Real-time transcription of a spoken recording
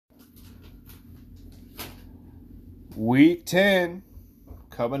Week 10,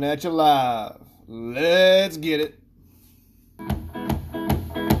 coming at you live. Let's get it. I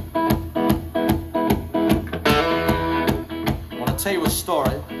want to tell you a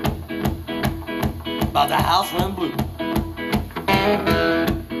story about the house went blue.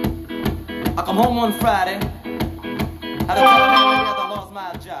 I come home one Friday, had to tell my lady that I lost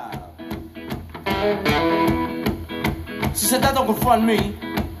my job. She said, that don't confront me,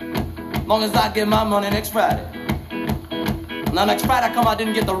 long as I get my money next Friday. Now next Friday I come, I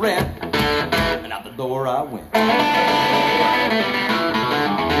didn't get the rent, and out the door I went.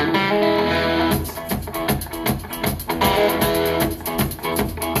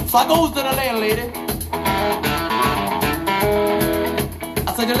 So I goes to the landlady.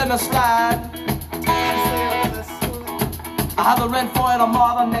 I said, you let me slide. I have the rent for it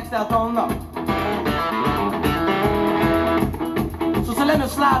tomorrow, the next I don't know. So she let me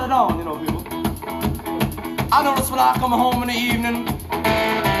slide it on, you know, people. I notice when I come home in the evening,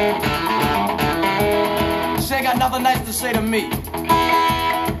 she ain't got nothing nice to say to me.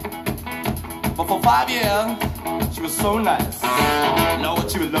 But for 5 years, she was so nice.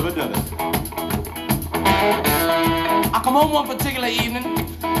 Lord, she was lovey-dovey. I come home one particular evening.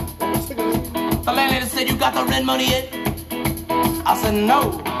 The landlady said, you got the rent money yet? I said,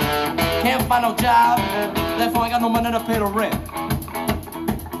 no. Can't find no job. Therefore, I ain't got no money to pay the rent.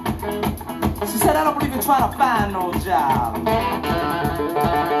 She said, I don't believe in trying to find no job.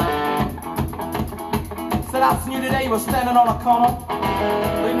 Said, I seen you today. You were standing on a corner,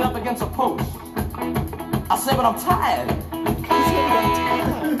 leaning up against a post. I said, but I'm tired.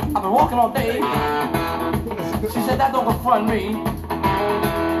 I've been walking all day. She said, that don't confront me,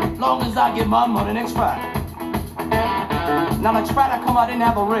 long as I get my money next Friday. Now next Friday I come, I didn't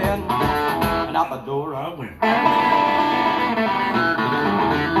have a rent, and out the door I went.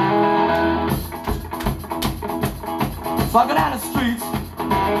 So I go down the streets,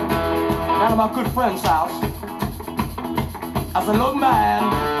 down to my good friend's house. I said, look, man,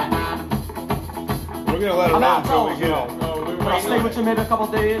 We're going to let it I'm run out until we told get you. it. Can I stay with you maybe a couple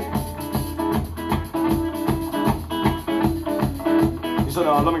days? He said,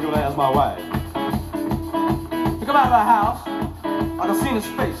 let me go there, ask my wife. He come out of the house, I could see his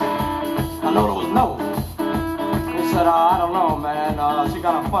face. I know there was no. He said, I don't know, man, she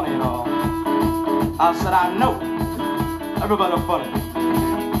kind of funny, you know. I said, I know. Everybody funny.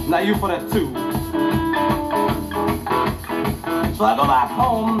 Now you for that too. So I go back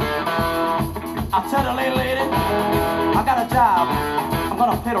home. I tell the lady, I got a job. I'm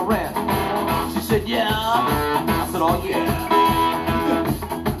gonna pay the rent. She said, yeah. I said, oh yeah.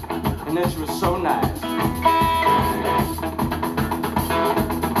 And then she was so nice.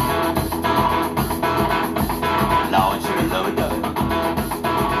 Lord, she was lovey-dovey.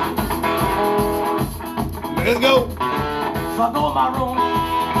 Let's go. So I go in my room,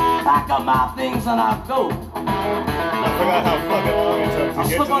 pack up my things, and I go. I forgot how fucking long it took I to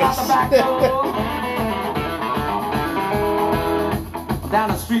get slip to on out the back this. door. Down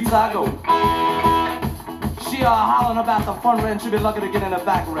the streets I go. She hollering about the front rent. She be lucky to get in the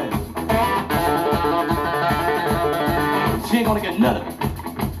back rent. She ain't gonna get none of it.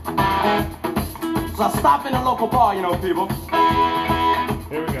 So I stop in a local bar, you know, people.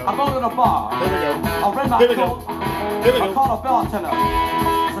 Here we go. I go to the bar. Here we go. I rent my Here we go. coat. Here we I go. call the bartender.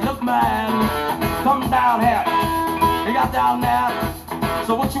 I said, look, man, come down here. You got down there.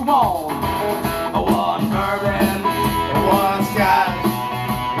 So what you want? One bourbon, One scotch.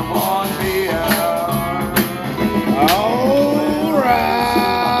 one beer.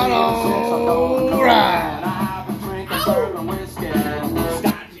 All right. I've been drinking bourbon whiskey.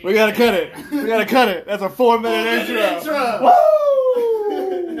 We gotta cut it. We gotta cut it. That's a 4-minute intro.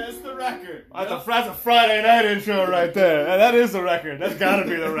 Woo! That's the record. That's a Friday night intro right there. That is the record. That's gotta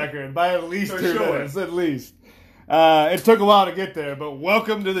be the record by at least For 2 sure. minutes, at least. It took a while to get there, but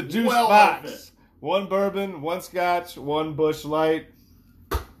welcome to the Juice Well worth Box. it. 1 bourbon, 1 scotch, 1 Busch Light,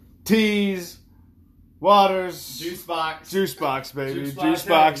 teas, waters, Juice box. Juice box, baby. Juice Juice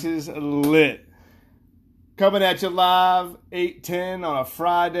box, box is lit. Coming at you live, 8:10 on a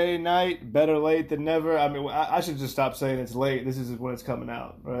Friday night. Better late than never. I mean, I should just stop saying it's late. This is when it's coming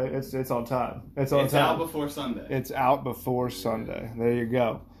out, right? It's on time. It's on It's time. out before Sunday. It's out before Sunday. There you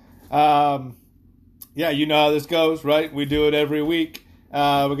go. Yeah, you know how this goes, right? We do it every week.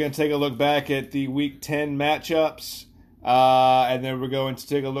 We're going to take a look back at the Week 10 matchups. And then we're going to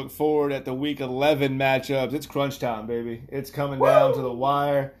take a look forward at the Week 11 matchups. It's crunch time, baby. It's coming down to the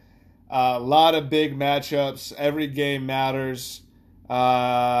wire. A lot of big matchups. Every game matters.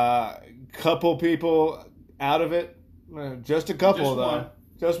 Couple people out of it. Just a couple, Just though. one.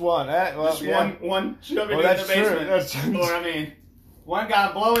 Just one. Well, Just one chubby Well, dude in that's the true. basement. That's true. Or, I mean, one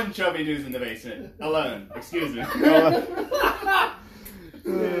guy blowing chubby dudes in the basement. Alone. Excuse me.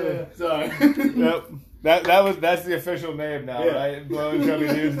 Sorry. Yep. That's the official name now, right? Blowing chubby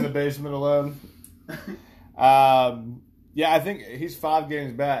dudes in the basement alone. Yeah, I think he's 5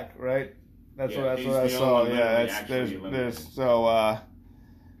 games back, right? That's what I saw. Yeah, there's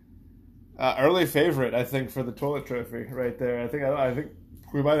early favorite, I think, for the toilet trophy right there. I think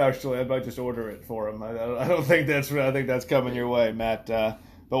we might I might just order it for him. I don't think that's I think that's coming your way, Matt. But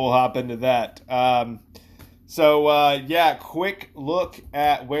we'll hop into that. Quick look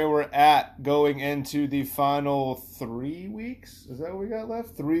at where we're at going into the final 3 weeks. Is that what we got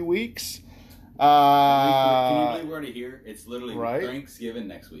left? 3 weeks. Can you believe we're already here? It's literally Thanksgiving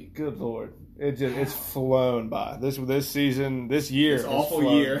next week. Good Lord. It's flown by. This season, this year. This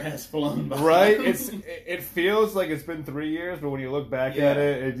awful year has flown by. Right? It feels like it's been 3 years, but when you look back at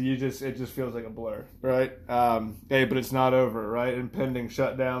it, it just feels like a blur, right? Hey, but it's not over, right? Impending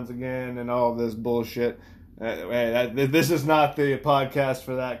shutdowns again and all this bullshit. This is not the podcast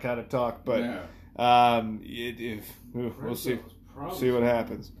for that kind of talk, but we'll see what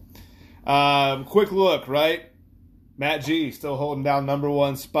happens. Quick look, right? Matt G still holding down number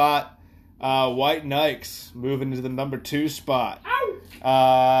 1 spot. White Nikes moving to the number 2 spot.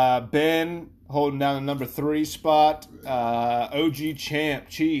 Ben holding down the number 3 spot. OG Champ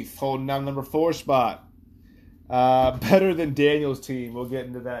Chief holding down the number 4 spot. Better than Daniel's team. We'll get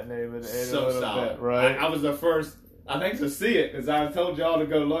into that name in a little bit, right? I was the first, I think, to see it because I told y'all to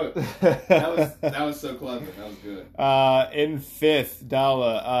go look. That was so clever. That was good. In 5th,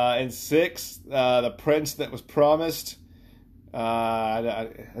 Dala. In 6th, the Prince that was promised. I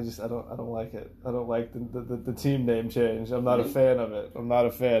don't like it. I don't like the team name change. I'm not a fan of it. I'm not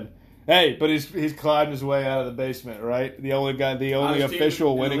a fan. Hey, but he's climbed his way out of the basement, right? The only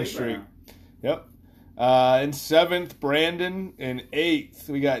official winning streak. Yep. In 7th, Brandon. In 8th,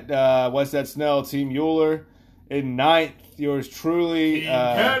 we got What's That Snell, Team Euler. In 9th, yours truly.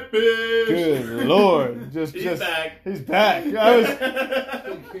 Catfish. Good Lord, he's back. He's back.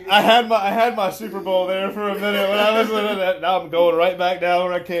 I had my Super Bowl there for a minute when I listened to that. Now I'm going right back down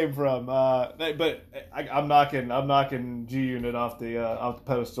where I came from. But I'm knocking G Unit off the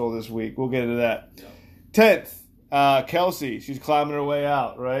pedestal this week. We'll get into that. 10th, Kelsey. She's climbing her way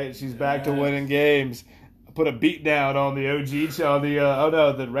out. Right, she's back to winning games. Put a beat down on the OG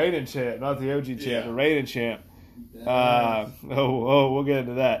the reigning champ, not the OG champ, the reigning champ. We'll get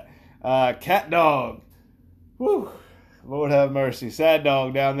into that. Cat Dog. Whew. Lord have mercy. Sad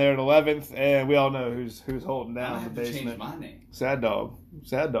Dog down there at 11th, and we all know who's holding down the basement. Change my name. Sad Dog.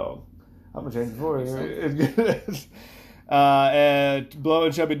 I'm gonna change it for you. And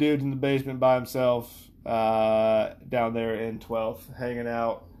blowing chubby dudes in the basement by himself. Down there in 12th, hanging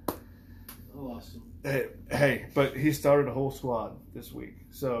out. Awesome. Hey, but he started a whole squad this week,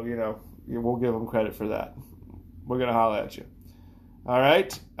 so we'll give him credit for that. We're gonna holler at you. All right.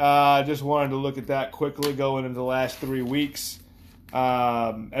 Just wanted to look at that quickly going into the last 3 weeks.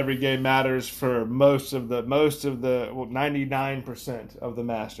 Every game matters for most of the 99% of the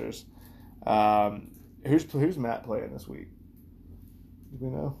Masters. Who's Matt playing this week? Do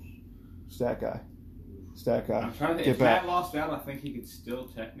we know? Stat guy. I'm trying to think. If Matt lost out, I think he could still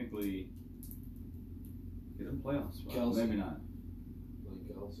technically get a playoff spot. Maybe not.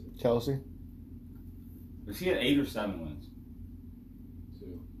 Kelsey. Was he at 8 or 7 wins?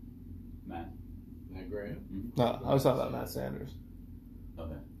 2. Matt Graham? Mm-hmm. No, I was talking about Matt Sanders.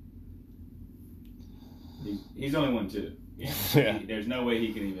 Okay. He's only won 2. Yeah. There's no way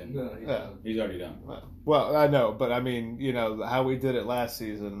he can even. No, he's already done. Well, I know, but I mean, how we did it last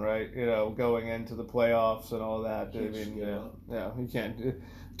season, right? Going into the playoffs and all that. I mean, you can't.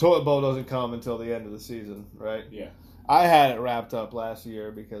 Toilet bowl doesn't come until the end of the season, right? Yeah. I had it wrapped up last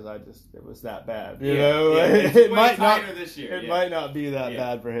year because it was that bad. You Yeah, know, yeah, it's it way might not. tighter this year. It might not be that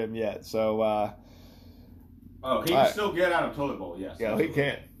bad for him yet. So. He can still get out of toilet bowl. Yes. Yeah, he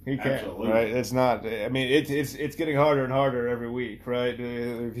can. He can. Absolutely. Right. It's not. I mean, it's getting harder and harder every week, right?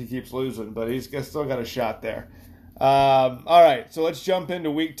 If he keeps losing, but he's still got a shot there. All right, so let's jump into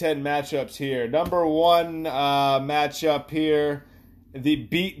Week 10 matchups here. Number 1 matchup here, the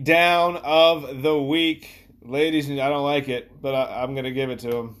beatdown of the week. Ladies, I don't like it, but I'm going to give it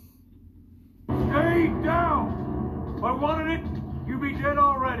to him. Stay down! If I wanted it, you'd be dead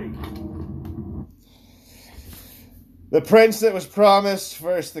already. The Prince that was promised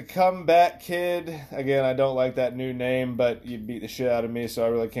versus the Comeback Kid. Again, I don't like that new name, but you beat the shit out of me, so I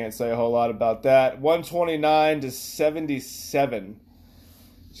really can't say a whole lot about that. 129-77.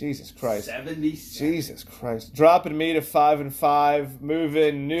 Jesus Christ. 77. Jesus Christ. Dropping me to 5-5.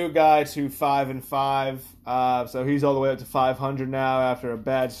 Moving new guy to 5-5. So he's all the way up to 500 now after a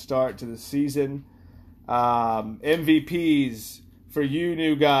bad start to the season. MVPs for you,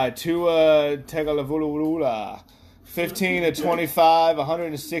 new guy. Tua Tagovailoa. 15-25,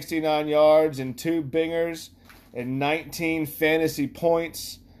 169 yards and 2 bingers and 19 fantasy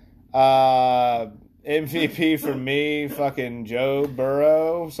points. MVP for me, fucking Joe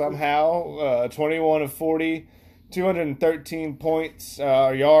Burrow somehow. 21 of 40, 213 points,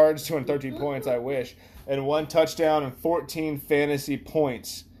 yards, 213 points, I wish. And 1 touchdown and 14 fantasy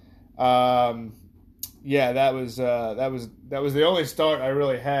points. Yeah, that was the only start I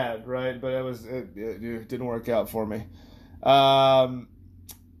really had, right? But it didn't work out for me.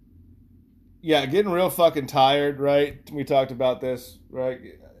 Yeah, getting real fucking tired, right? We talked about this, right?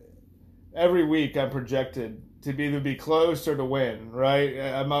 Every week I'm projected to either be close or to win, right?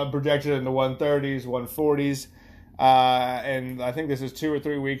 I'm projected in the 130s, 140s. And I think this is 2 or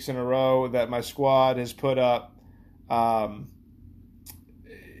 3 weeks in a row that my squad has put up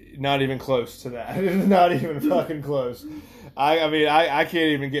not even close to that. Not even fucking close. I mean, I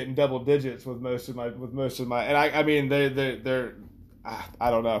can't even get in double digits with most of my, and I mean, they're,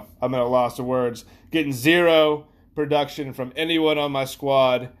 I don't know. I'm at a loss of words. Getting 0 production from anyone on my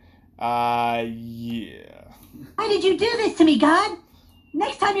squad. Yeah. Why did you do this to me, God?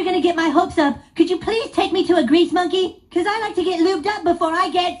 Next time you're gonna get my hopes up, could you please take me to a grease monkey? Cause I like to get lubed up before I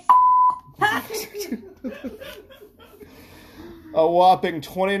get huh? A whopping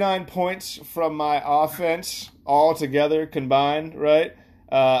 29 points from my offense all together combined, right?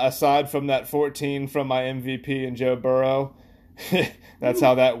 Aside from that 14 from my MVP and Joe Burrow. That's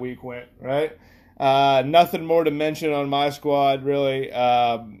how that week went, right? Nothing more to mention on my squad, really.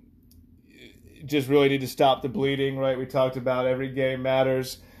 Just really need to stop the bleeding, right? We talked about every game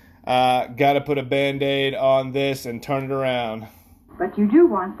matters. Got to put a Band-Aid on this and turn it around. But you do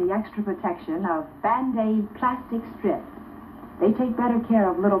want the extra protection of Band-Aid plastic strips. They take better care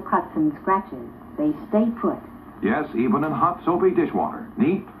of little cuts and scratches. They stay put. Yes, even in hot, soapy dishwater.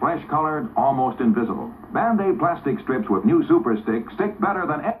 Neat, fresh-colored, almost invisible. Band-Aid plastic strips with new Super stick better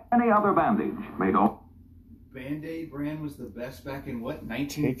than any other bandage. Made all. Band-Aid brand was the best back in what?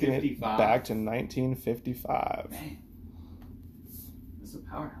 Taking 1955? it back to 1955. Man. That's a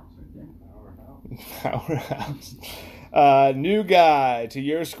powerhouse right there. Powerhouse. New guy to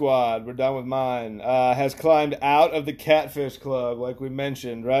your squad. We're done with mine. Has climbed out of the Catfish Club, like we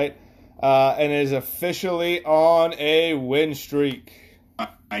mentioned, right? And is officially on a win streak. All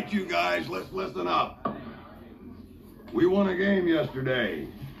right, you guys, let's listen up. We won a game yesterday.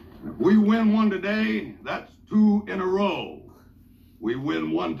 If we win one today, that's 2 in a row. We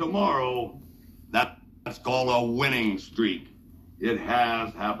win one tomorrow, that's called a winning streak. It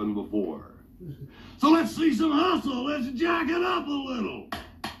has happened before. So let's see some hustle. Let's jack it up a little.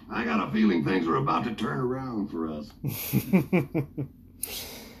 I got a feeling things are about to turn around for us.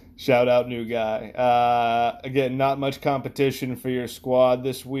 Shout out, new guy. Again, not much competition for your squad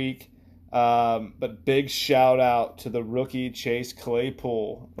this week, but big shout out to the rookie Chase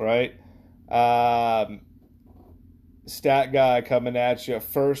Claypool, right? Stat guy coming at you.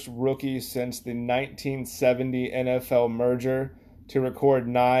 First rookie since the 1970 NFL merger to record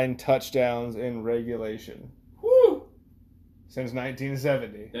 9 touchdowns in regulation. Woo! Since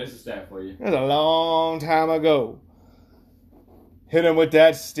 1970. There's a stat for you. That's a long time ago. Hit him with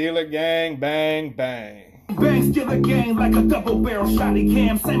that steal it gang, bang, bang. Bang, steal a game like a double barrel shotty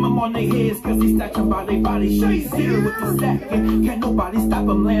cam. Slam them on their heads cause they snatch them by their body. Chase here with the sack and can't nobody stop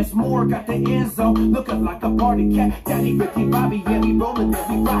him. Lance Moore got the end zone looking like a party cat. Daddy Ricky Bobby, yeah, we rolling,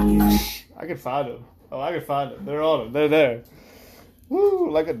 yeah, we rocking. I can find them. Oh, I can find them. They're on them. They're there.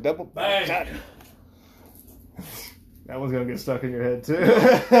 Woo, like a double bang. Shot. That one's going to get stuck in your head, too.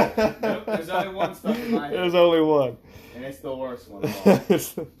 Nope, there's only one stuck in my head. There's only one. And it's the worst one.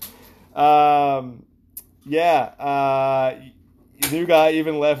 New guy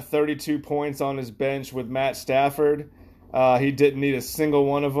even left 32 points on his bench with Matt Stafford. He didn't need a single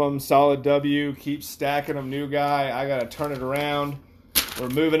one of them. Solid W. Keep stacking them, new guy. I got to turn it around. We're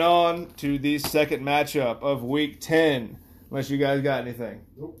moving on to the second matchup of Week 10. Unless you guys got anything.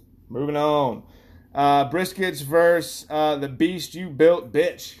 Nope. Moving on. Briskets versus the beast you built,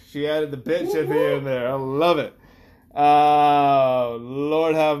 bitch. She added the bitch at the end there. I love it.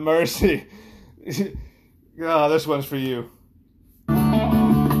 Lord have mercy. Oh, this one's for you.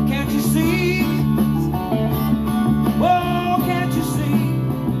 Can't you see? Whoa, can't you see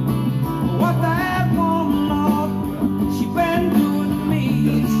what that woman, Lord, she been doing to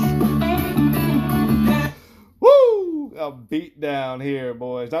me? Woo! beatdown here,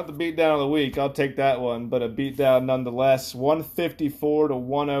 boys. Not the beatdown of the week. I'll take that one, but a beatdown nonetheless. 154 to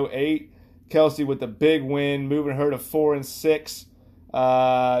 108. Kelsey with the big win, moving her to 4-6,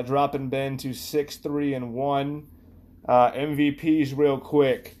 dropping Ben to 6-3-1. MVPs real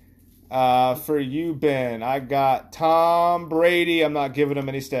quick. For you, Ben, I got Tom Brady. I'm not giving him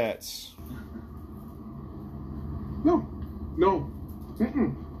any stats. No.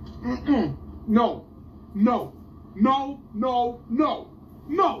 Mm-mm. No.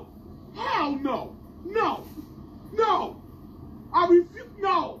 Hell no. No. I refuse.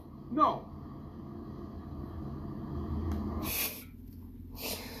 No.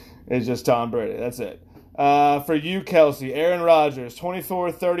 It's just Tom Brady. That's it. For you, Kelsey, Aaron Rodgers,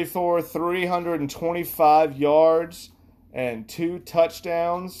 24-34, 325 yards and 2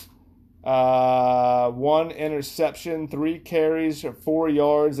 touchdowns. 1 interception, 3 carries for 4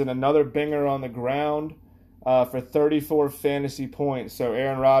 yards, and another binger on the ground for 34 fantasy points. So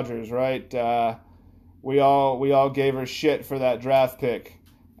Aaron Rodgers, right? We all gave her shit for that draft pick,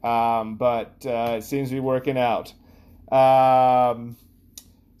 but it seems to be working out.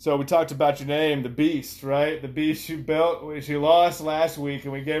 So we talked about your name, the Beast, right? The Beast you built. She lost last week,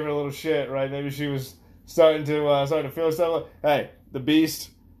 and we gave her a little shit, right? Maybe she was starting to feel something. Hey, the Beast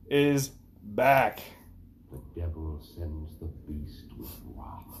is back. The devil sends the beast with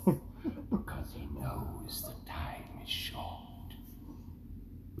wrath, because he knows the time is short.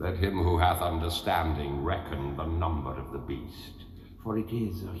 Let him who hath understanding reckon the number of the beast, for it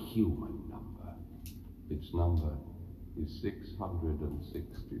is a human number. Its number is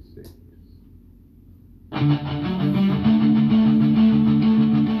 666. I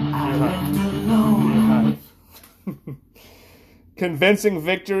left alone. Convincing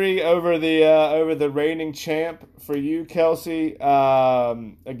victory over the reigning champ for you, Kelsey.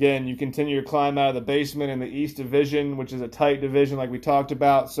 Again, you continue your climb out of the basement in the East Division, which is a tight division like we talked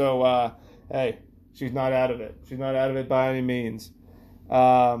about. So, hey, she's not out of it. She's not out of it by any means.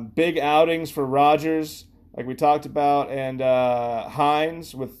 Big outings for Rodgers, like we talked about, and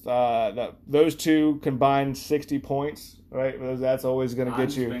Hines with those two combined 60 points. Right, that's always going to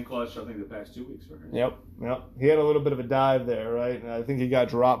get you. He's been clutch, I think, the past 2 weeks for her. Yep. He had a little bit of a dive there, right? And I think he got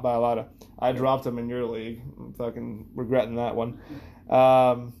dropped by a lot of. I dropped him in your league. I'm fucking regretting that one.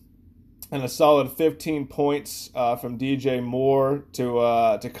 And a solid 15 points from DJ Moore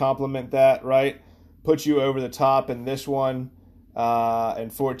to complement that, right? Put you over the top in this one,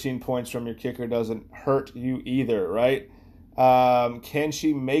 and 14 points from your kicker doesn't hurt you either, right? Can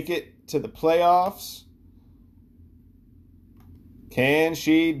she make it to the playoffs? Can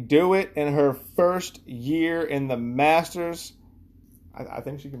she do it in her first year in the Masters? I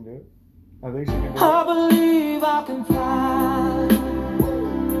think she can do it. I think she can do it. I believe I can fly.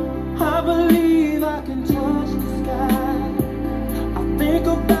 I believe I can touch the sky. I think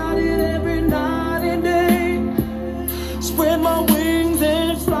about it every night and day. Spread my wings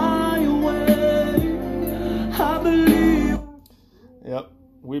and fly away. I believe. Yep,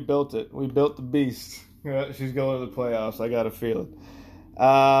 we built it. We built the beast. Yeah, she's going to the playoffs. I got a feeling.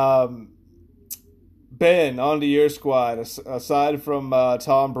 Ben, on to your squad. Aside from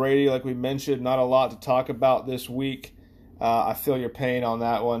Tom Brady, like we mentioned, not a lot to talk about this week. I feel your pain on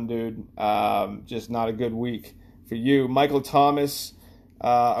that one, dude. Just not a good week for you. Michael Thomas,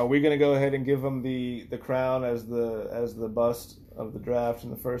 are we going to go ahead and give him the crown as the bust of the draft in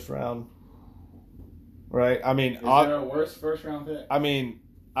the first round? Right? I mean, is there a worse first round pick? I mean,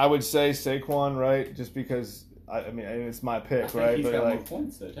 I would say Saquon, right? Just because, I mean, it's my pick, I think right? He's but got like, more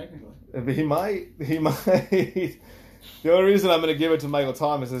points, though, technically. He might. The only reason I'm going to give it to Michael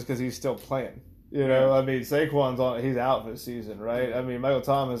Thomas is because he's still playing. You know, I mean, Saquon's he's out for the season, right? I mean, Michael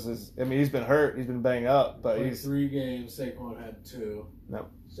Thomas he's been hurt, he's been banged up, but he's 3 games. Saquon had 2. No.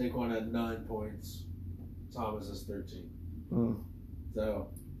 Saquon had 9 points. Thomas is 13. Mm. So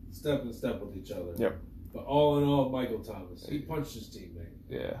step in step with each other. Yep. But all in all, Michael Thomas, he punched his teammate.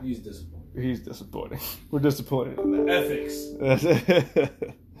 Yeah. He's disappointed. He's disappointing. We're disappointed in that. Ethics.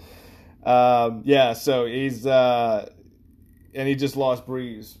 Yeah. So he's and he just lost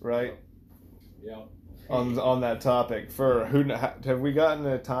Breeze, right? Yeah. On that topic, for who have we gotten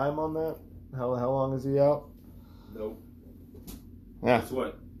a time on that? How long is he out? Nope. Yeah. It's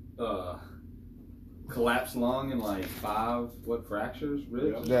what? Collapsed lung and like 5 fractures?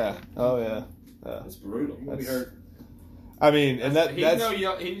 Really? Yeah. Oh yeah. That's brutal. That's hurt. I mean, and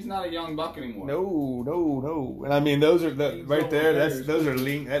he's not a young buck anymore. No. And I mean, those are right there.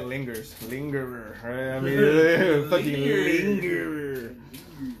 That lingers. Lingerer. Right? I mean, fucking lingerer.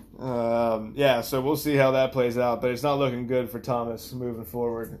 Yeah. So we'll see how that plays out, but it's not looking good for Thomas moving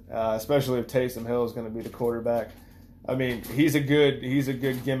forward, especially if Taysom Hill is going to be the quarterback. I mean, he's a good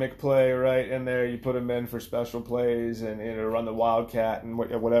gimmick play right in there. You put him in for special plays and run the Wildcat and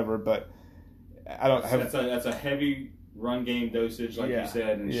whatever. But I don't have that's a heavy run game dosage, like you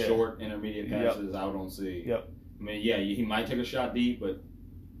said, and short intermediate passes. I don't see. Yep. I mean, he might take a shot deep, but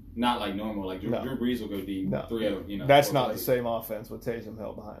not like normal. Like Drew Brees will go deep. No. 3 of That's not plays. The same offense with Taysom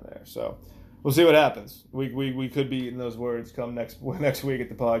Hill behind there. So we'll see what happens. We could be eating those words come next week at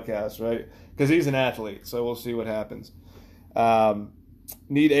the podcast, right? Because he's an athlete, so we'll see what happens.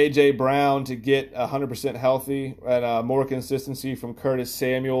 Need A.J. Brown to get 100% healthy and more consistency from Curtis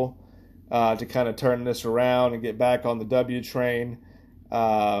Samuel to kind of turn this around and get back on the W train.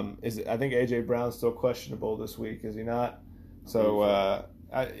 I think A.J. Brown's still questionable this week, is he not? So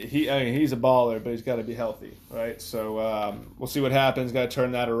he's a baller, but he's got to be healthy, right? So we'll see what happens. Got to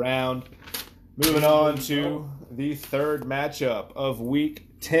turn that around. Moving on to the third matchup of Week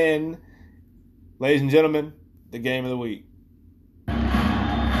 10. Ladies and gentlemen, the game of the week.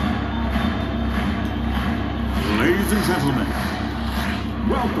 Ladies and gentlemen,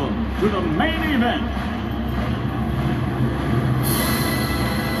 welcome to the main event.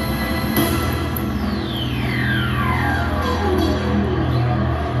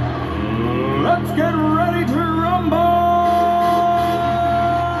 Let's get ready to rumble!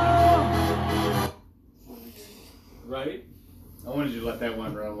 Right? I wanted you to let that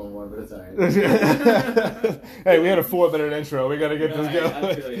one run a little more, but it's all right. Hey, we had a 4-minute intro. We got to get this going.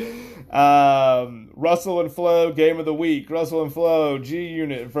 I feel you. Russell and Flo, game of the week. Russell and Flo, G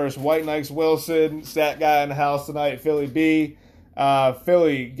Unit versus White Knights Wilson. Stat guy in the house tonight, Philly B.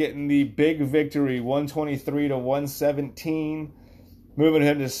 Philly getting the big victory, 123-117. Moving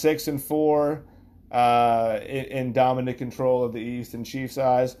him to 6-4 in dominant control of the East and Chiefs'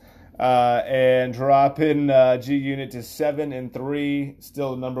 eyes. And dropping G Unit to 7-3,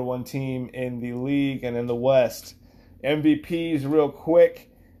 still the number 1 team in the league and in the West. MVPs real quick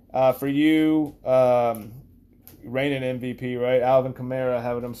for you, reigning MVP, right? Alvin Kamara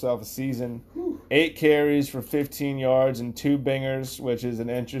having himself a season. 8 carries for 15 yards and 2 bingers, which is an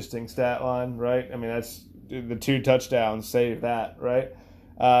interesting stat line, right? I mean, that's the 2 touchdowns, save that, right?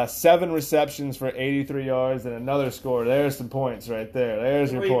 7 receptions for 83 yards and another score. There's some points right there.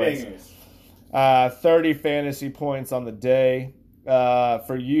 There's your points. 30 fantasy points on the day.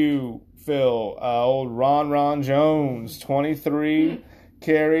 For you, Phil, old Ron Jones, 23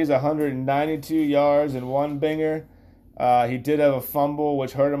 carries, 192 yards, and 1 binger. He did have a fumble,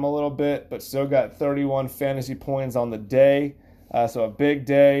 which hurt him a little bit, but still got 31 fantasy points on the day. So a big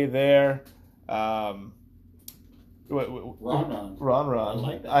day there. Ron. I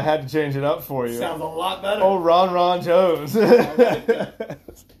like that. I had to change it up for you. Sounds a lot better. Oh, Ron Jones. I like that.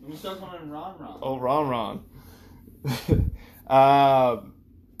 We start calling him Ron. Oh, Ron.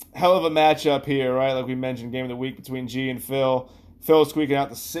 Hell of a matchup here, right? Like we mentioned, game of the week between G and Phil. Phil squeaking out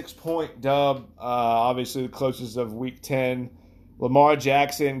the 6-point dub. Obviously, the closest of Week 10. Lamar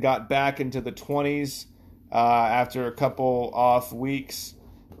Jackson got back into the 20s after a couple off weeks.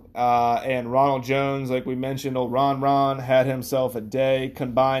 And Ronald Jones, like we mentioned, old Ron had himself a day.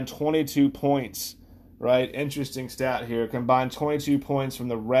 Combined 22 points, right? Interesting stat here. Combined 22 points from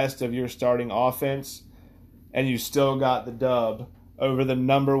the rest of your starting offense, and you still got the dub over the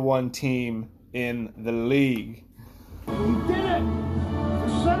number 1 team in the league. He did it! The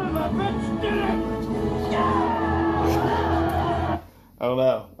son of a bitch did it! I don't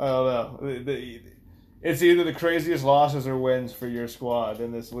know. It's either the craziest losses or wins for your squad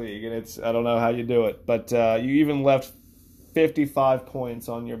in this league, and I don't know how you do it. But you even left 55 points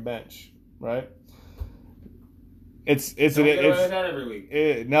on your bench, right? Don't get away with that every week.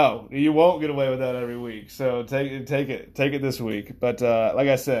 No, you won't get away with that every week. So take it this week. But like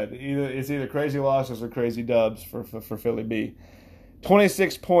I said, it's either crazy losses or crazy dubs for Philly B.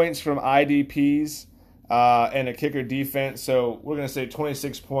 26 points from IDPs. And a kicker defense. So we're going to say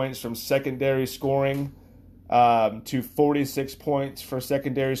 26 points from secondary scoring to 46 points for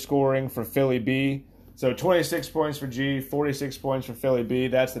secondary scoring for Philly B. So 26 points for G, 46 points for Philly B.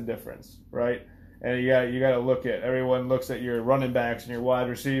 That's the difference, right? And you got to look at, everyone looks at your running backs and your wide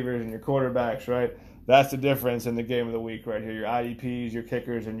receivers and your quarterbacks, right? That's the difference in the game of the week right here. Your IDPs, your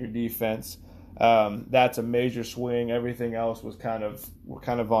kickers, and your defense. That's a major swing. Everything else was kind of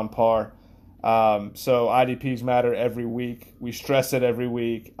on par. So IDPs matter every week. We stress it every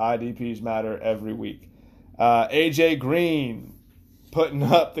week. IDPs matter every week. AJ Green putting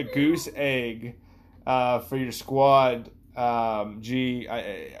up the goose egg for your squad. G,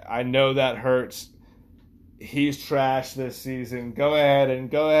 I know that hurts. He's trash this season. Go ahead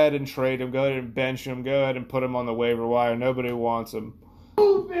and trade him. Go ahead and bench him. Go ahead and put him on the waiver wire. Nobody wants him.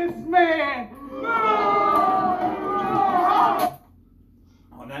 Move this man! No!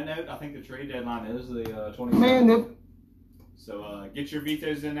 On that note, I think the trade deadline is the 27th. Man, So get your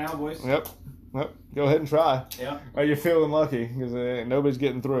vetoes in now, boys. Yep. Go ahead and try. Yep. Are you feeling lucky? Because nobody's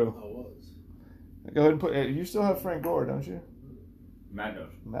getting through. I was. Go ahead and put. You still have Frank Gore, don't you? Matt does.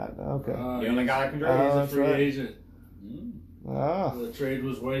 Matt. Okay. The only guy I can trade. He's a that's free right. agent. Ah. The trade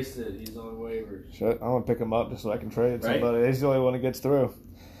was wasted. He's on waivers. Shit. I want to pick him up just so I can trade Right. somebody. He's the only one that gets through.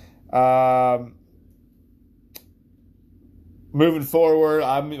 Moving forward,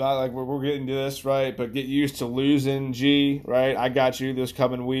 we're getting to this, right? But get used to losing, G, right? I got you this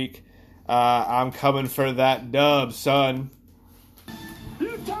coming week. I'm coming for that dub, son.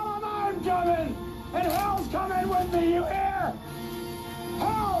 You tell him I'm coming, and hell's coming with me, you hear?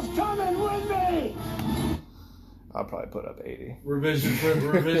 Hell's coming with me! I'll probably put up 80. Revision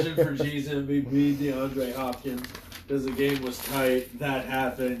for G's MVP, DeAndre Hopkins. Because the game was tight, that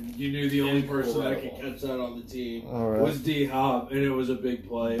happened. You knew the only person that could catch that on the team was D Hop, and it was a big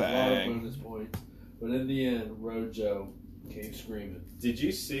play, a lot of bonus points. But in the end, Rojo came screaming. Did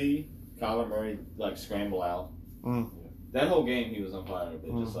you see Kyler Murray scramble out? That whole game he was on fire,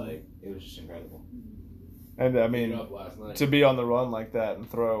 but just it was just incredible. And I mean, last night. to be on the run like that and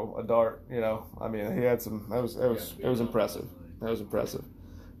throw a dart, he had some. It was impressive. That was impressive.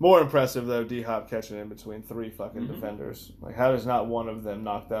 More impressive though, D Hop catching in between three fucking defenders. How does not one of them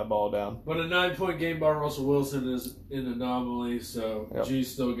knock that ball down? But a 9-point game by Russell Wilson is an anomaly, so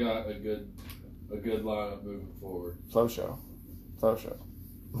G's still got a good lineup moving forward. Flow show.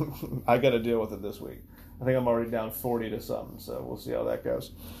 I got to deal with it this week. I think I'm already down 40 to something, so we'll see how that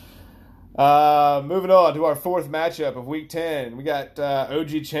goes. Moving on to our fourth matchup of Week 10. We got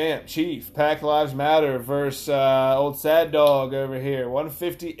OG Champ, Chief, Pack Lives Matter versus old Sad Dog over here.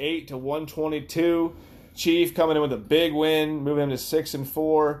 158 to 122. Chief coming in with a big win, moving him to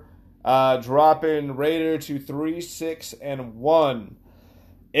 6-4. Dropping Raider to 3-6-1.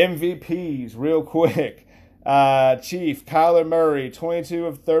 MVPs, real quick. Chief, Kyler Murray, 22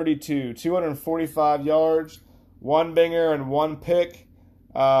 of 32, 245 yards, 1 binger and 1 pick.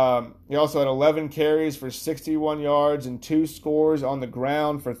 He also had 11 carries for 61 yards and 2 scores on the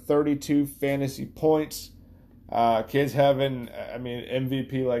ground for 32 fantasy points. Kid's having,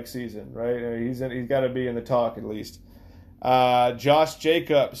 MVP-like season, right? He's got to be in the talk at least. Josh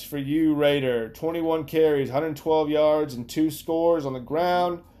Jacobs for you, Raider. 21 carries, 112 yards, and 2 scores on the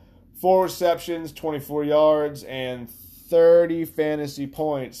ground. 4 receptions, 24 yards, and 30 fantasy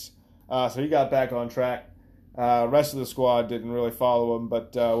points. So he got back on track. Rest of the squad didn't really follow him,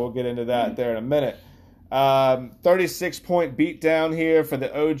 but we'll get into that there in a minute. 36-point beatdown here for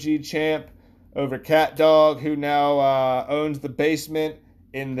the OG Champ over Cat Dog, who now owns the basement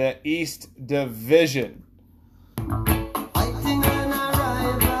in the East Division.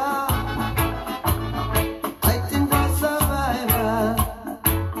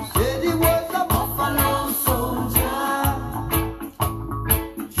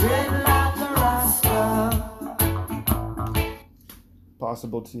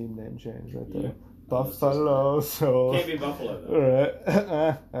 Possible team name change right there. Buffalo Soul. Can't be Buffalo though. All right.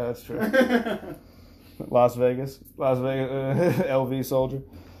 That's true. Las Vegas, LV Soldier.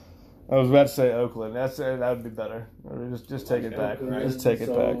 I was about to say Oakland. That would be better. Just take it back. Just take it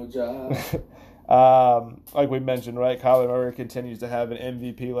back. Like we mentioned, right? Kyler Murray continues to have an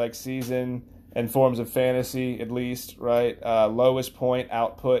MVP-like season in forms of fantasy, at least, right? Lowest point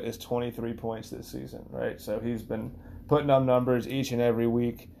output is 23 points this season, right? So he's been putting up numbers each and every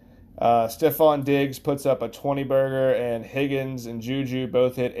week. Stephon Diggs puts up a 20-burger, and Higgins and Juju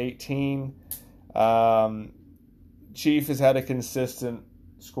both hit 18. Chief has had a consistent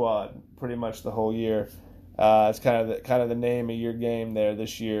squad pretty much the whole year. It's kind of the name of your game there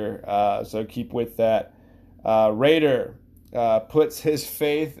this year. So keep with that. Raider puts his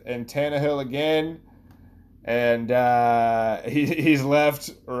faith in Tannehill again, and he's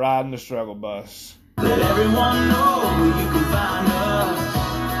left riding the struggle bus. Let everyone know where you can find us.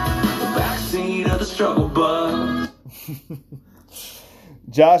 The backseat of the struggle bus.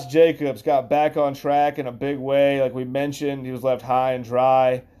 Josh Jacobs got back on track in a big way. Like we mentioned, he was left high and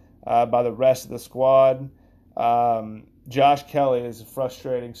dry by the rest of the squad. Josh Kelly is a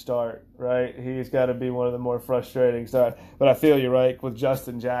frustrating start, right? He's got to be one of the more frustrating starts. But I feel you, right, with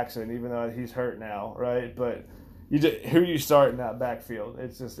Justin Jackson, even though he's hurt now, right? But who you start in that backfield?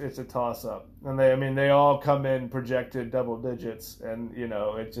 It's a toss-up. And they all come in projected double digits, and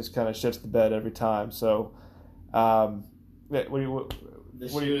it just kind of shits the bed every time. So,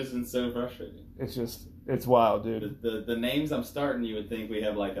 This shit isn't so frustrating. It's wild, dude. The names I'm starting, you would think we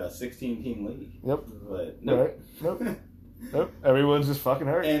have like a 16-team league. Yep. But nope. Right. Nope. Nope. Everyone's just fucking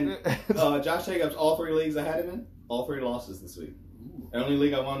hurt. And Josh Jacobs, all 3 leagues I had him in, All 3 losses this week. The only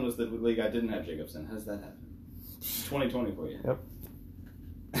league I won was the league I didn't have Jacobs in. How does that happen? 2020 for you. Yep.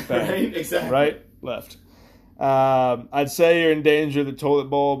 Right? Exactly. Right, left. I'd say you're in danger of the toilet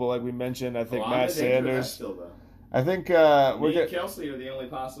bowl, but like we mentioned, I think Matt Sanders. Still, though. I think Me and Kelsey are the only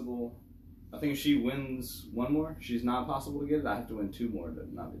possible. I think if she wins 1 more, she's not possible to get it. I have to win 2 more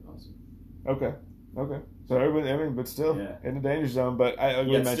to not be possible. Okay. So everybody, but still in the danger zone. But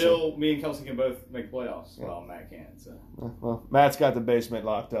still, me and Kelsey can both make playoffs. Yeah. Well, Matt can't. So. Well, Matt's got the basement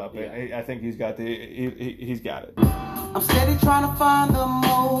locked up. Yeah. I think he's got he's got it. I'm steady trying to find the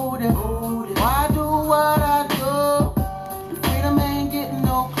motive. Why do what I do? Freedom ain't getting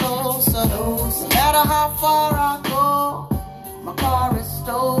no closer. No matter how far I go, my car is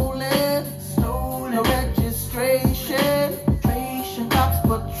stolen. No registration. Cops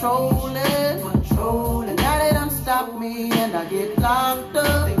patrolling. And now they done stop me and I get locked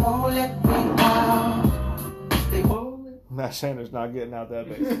up. They won't let me out. Matt Sanders not getting out that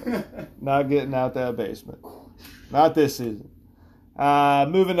basement. Not getting out that basement. Not this season.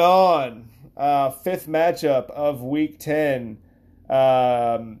 Moving on. 5th matchup of Week 10.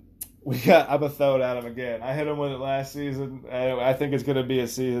 I'm going to throw it at him again. I hit him with it last season. I think it's going to be a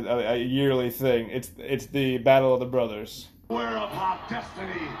yearly thing. It's the Battle of the Brothers. Where of how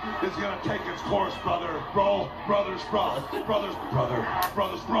destiny is going to take its course, brother. Brothers.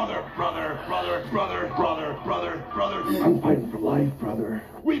 I'm fighting for life, brother.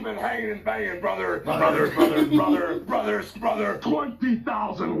 We've been hanging and banging, brother. Brothers.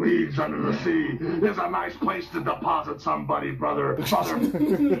 20,000 leagues under the sea is a nice place to deposit somebody, brother.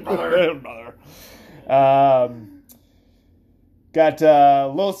 Got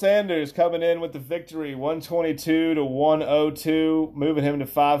Lil Sanders coming in with the victory, 122 to 102, moving him to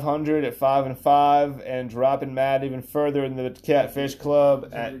 500 at 5-5, and dropping Matt even further in the Catfish Club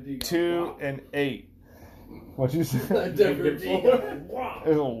at 2-8. What'd you say? It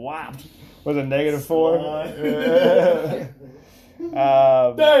was a whopped. Was it -4?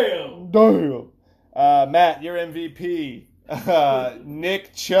 Damn. Matt, your MVP,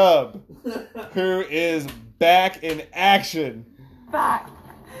 Nick Chubb, who is back in action. Back.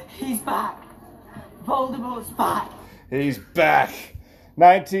 He's back. Voldemort's back. He's back.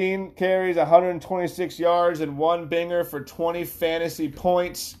 19 carries, 126 yards, and 1 binger for 20 fantasy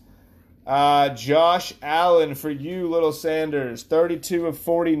points. Josh Allen for you, Little Sanders, 32 of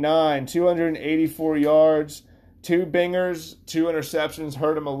 49, 284 yards, 2 bingers, 2 interceptions,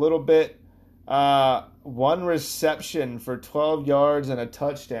 hurt him a little bit. 1 reception for 12 yards and a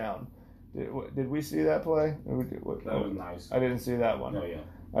touchdown. Did we see that play? That was nice. I didn't see that one. Oh, yeah.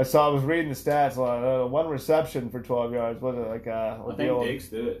 I was reading the stats. 1 reception for 12 yards. Was it like I think Diggs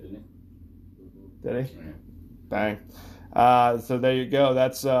did it, didn't he? Did he? Yeah. Bang. So there you go.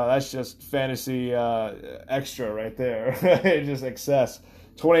 That's just fantasy extra right there. Just excess.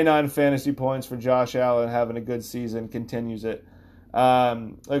 29 fantasy points for Josh Allen, having a good season. Continues it.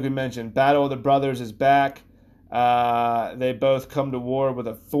 Like we mentioned, Battle of the Brothers is back. They both come to war with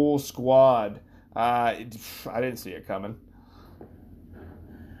a full squad. I didn't see it coming.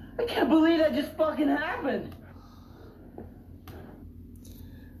 I can't believe that just fucking happened.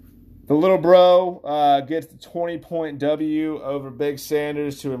 The little bro gets the 20-point W over Big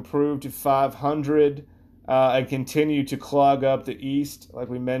Sanders to improve to 500 and continue to clog up the East. Like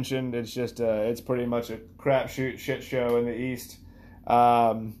we mentioned, it's just it's pretty much a crapshoot shit show in the East.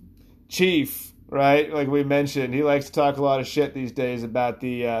 Chief. Right, like we mentioned, he likes to talk a lot of shit these days about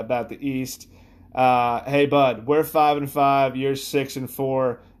the East. Hey, bud, we're 5-5. You're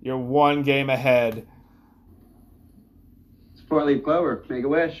 6-4. You're 1 game ahead. It's 4-leaf clover. Make a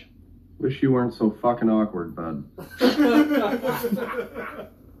wish. Wish you weren't so fucking awkward, bud.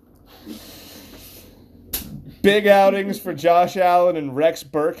 Big outings for Josh Allen and Rex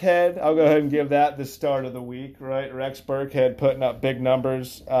Burkhead. I'll go ahead and give that the start of the week. Right, Rex Burkhead putting up big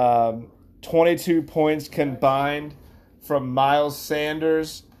numbers. 22 points combined from Miles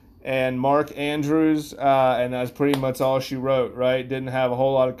Sanders and Mark Andrews, and that's pretty much all she wrote, right? Didn't have a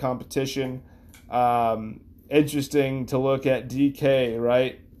whole lot of competition. Interesting to look at DK,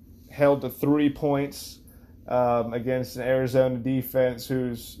 right? Held to 3 points against an Arizona defense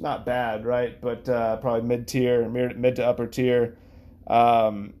who's not bad, right? But probably mid-tier, mid to upper tier.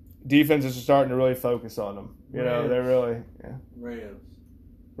 Defenses are starting to really focus on them. You know, they're really... Yeah.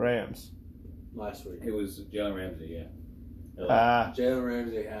 Rams. Last week. It was Jalen Ramsey, yeah. Jalen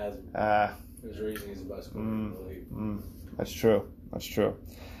Ramsey has him. There's a reason he's the best quarterback in the league. That's true.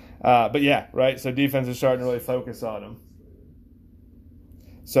 But yeah, right? So defense is starting to really focus on him.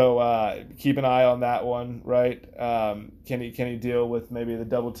 So keep an eye on that one, right? Can he deal with maybe the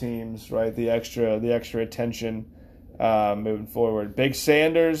double teams, right? The extra attention. moving forward. Big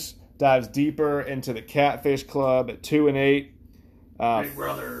Sanders dives deeper into the Catfish Club at 2-8. Big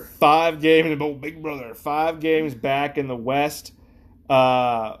brother. 5 games back in the West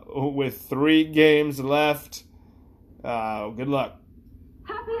with 3 games left. Good luck.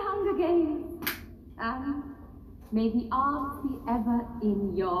 Happy Hunger Games. And may the odds be ever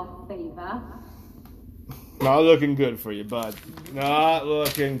in your favor. Not looking good for you, bud. Not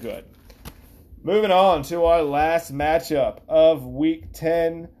looking good. Moving on to our last matchup of Week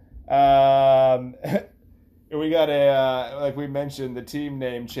 10. We got like we mentioned, the team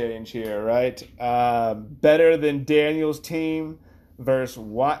name change here, right? Better Than Daniel's team versus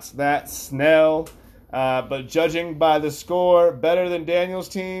What's That Snell. But judging by the score, Better Than Daniel's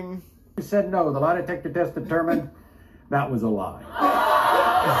team. You said no. The lie detector test determined that was a lie.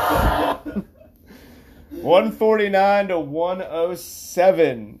 149 to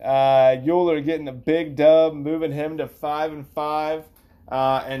 107. Euler getting a big dub, moving him to 5-5,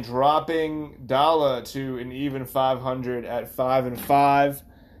 and dropping Dalla to an even 500 at 5-5.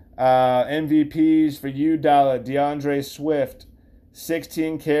 MVPs for you, Dalla: DeAndre Swift,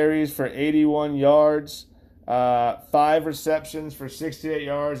 16 carries for 81 yards, 5 receptions for 68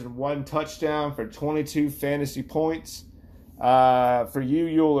 yards, and 1 touchdown for 22 fantasy points. For you,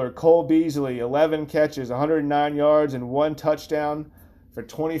 Euler, Cole Beasley, 11 catches, 109 yards, and 1 touchdown for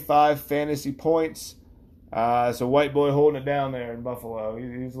 25 fantasy points. So white boy holding it down there in Buffalo.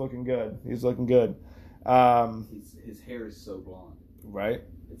 He's looking good. He's looking good. His hair is so blonde. Right?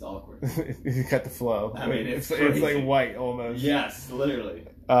 It's awkward. He's got the flow. I mean, it's like white almost. Yes, literally.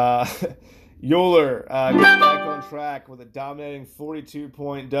 Euler gets back on track with a dominating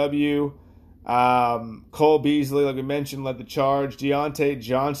 42-point W. Cole Beasley, like we mentioned, led the charge. Deontay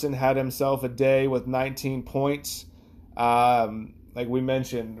Johnson had himself a day with 19 points. Like we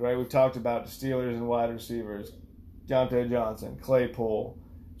mentioned, right? We've talked about the Steelers and wide receivers. Deontay Johnson, Claypool,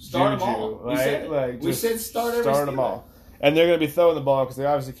 Start Juju, them all. right? We said start them all. And they're going to be throwing the ball because they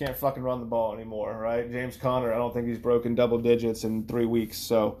obviously can't fucking run the ball anymore, right? James Conner, I don't think he's broken double digits in 3 weeks.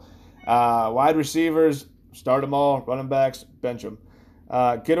 So wide receivers, start them all. Running backs, bench them.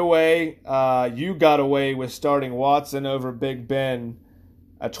 Get away. You got away with starting Watson over Big Ben.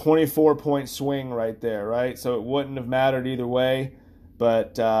 A 24-point swing right there, right? So it wouldn't have mattered either way,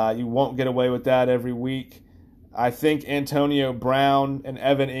 but you won't get away with that every week. I think Antonio Brown and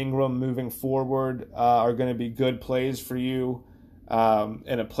Evan Ingram moving forward are going to be good plays for you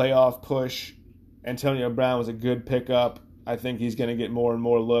in a playoff push. Antonio Brown was a good pickup. I think he's going to get more and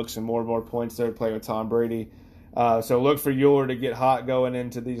more looks and more points there to play with Tom Brady. So look for Euler to get hot going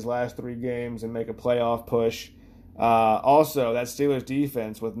into these last 3 games and make a playoff push. Also, that Steelers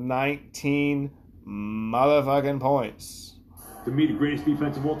defense with 19 motherfucking points. To me, the greatest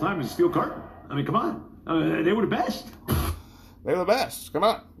defense of all time is Steel Curtain. I mean, come on. They were the best. They were the best. Come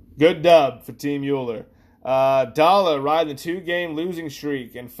on. Good dub for Team Euler. Dalla riding the 2-game losing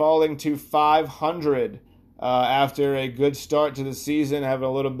streak and falling to 500 after a good start to the season, having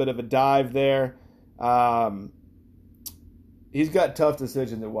a little bit of a dive there. He's got tough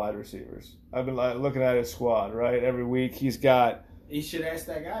decisions at wide receivers. I've been looking at his squad, right? Every week he's got... He should ask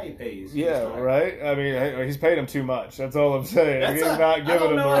that guy he pays. Yeah, right? I mean, he's paid him too much. That's all I'm saying. He's not giving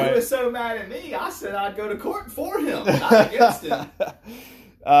him the right... I don't know who was so mad at me. I said I'd go to court for him, not against him.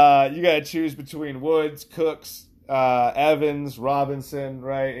 You got to choose between Woods, Cooks, Evans, Robinson,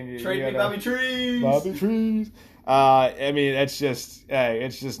 right? And Trade me Bobby Trees. Bobby Trees. I mean, it's just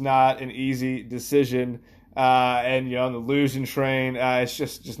not an easy decision. And on the losing train, it's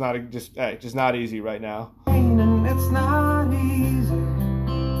just not easy right now. It's not easy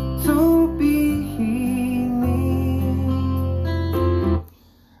to be me.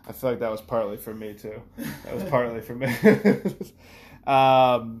 I feel like that was partly for me too. That was partly for me.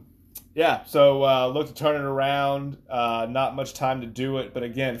 Yeah, so look to turn it around. Not much time to do it, but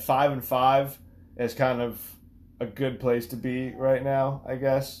again, 5-5 is kind of a good place to be right now, I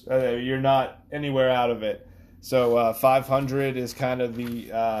guess. You're not anywhere out of it. So 500 is kind of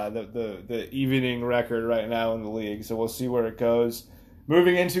the evening record right now in the league. So we'll see where it goes.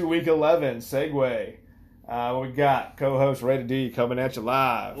 Moving into Week 11, segue. We got co-host Rated D coming at you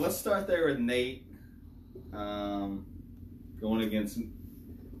live. Let's start there with Nate. Going against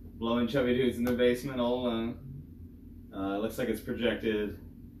blowing chubby dudes in the basement all alone. Looks like it's projected.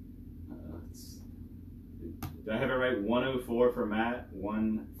 Did I have it right? 104 for Matt,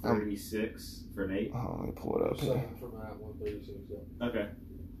 136 for Nate. Oh, let me pull it up here. Second for Matt, 136. Yeah. Okay.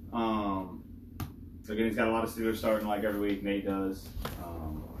 So again, he's got a lot of Steelers starting like every week. Nate does.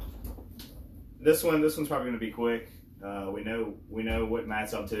 This one's probably going to be quick. We know what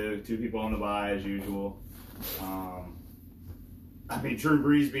Matt's up to. 2 people on the bye as usual. I mean, Drew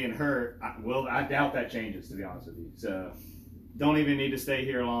Brees being hurt, I doubt that changes, to be honest with you. So, don't even need to stay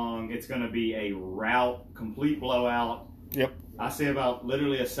here long. It's going to be a rout, complete blowout. Yep. I say about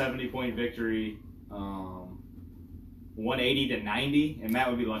literally a 70-point victory, 180 to 90, and Matt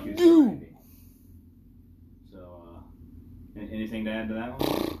would be lucky to score 90. So, anything to add to that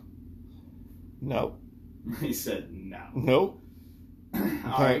one? No. He said no. Nope.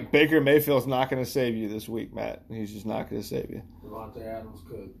 All right. Baker Mayfield's not going to save you this week, Matt. He's just not going to save you. Devontae Adams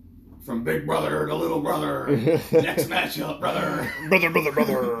could. From big brother to little brother. Next matchup, brother.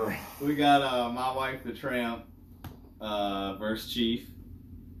 Brother. We got my wife, the Tramp, versus Chief.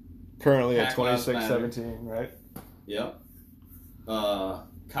 Currently at Pack Lives 26-17, right? Yep.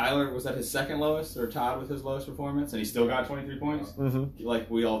 Kyler, was that his second lowest or tied with his lowest performance? And he still got 23 points? Mm-hmm. Like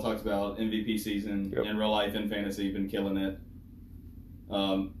we all talked about, MVP season, in real life, in fantasy, been killing it.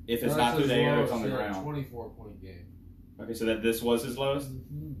 If it's not through the air, it's on the ground. 24-point game. Okay, so this was his lowest?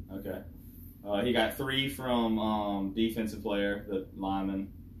 Mm-hmm. Okay. He got 3 from defensive player, the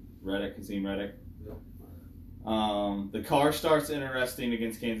lineman, Kasim Reddick. Yep. The car starts interesting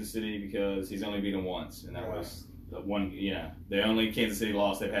against Kansas City because he's only beaten once, and that was the one. The only Kansas City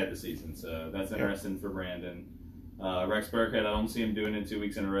loss they've had this season. So that's interesting for Brandon. Rex Burkhead, I don't see him doing it 2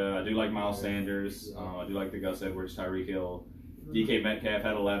 weeks in a row. I do like Miles Sanders. I do like the Gus Edwards, Tyreek Hill. DK Metcalf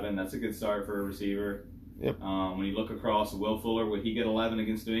had 11. That's a good start for a receiver. Yep. When you look across, Will Fuller, would he get 11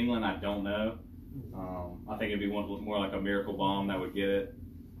 against New England? I don't know. I think it'd be more like a miracle bomb that would get it.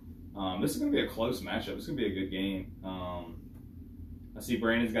 This is going to be a close matchup. It's going to be a good game. I see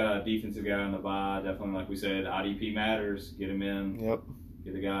Brandon's got a defensive guy on the bye. Definitely, like we said, IDP matters. Get him in. Yep.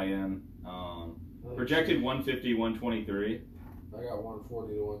 Get the guy in. Projected 150, 123. I got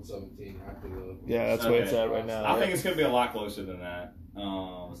 140 to 117 after the. Yeah, that's where it's at right now. I think it's going to be a lot closer than that.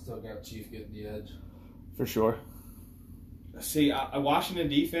 Still got Chief getting the edge. For sure. See, Washington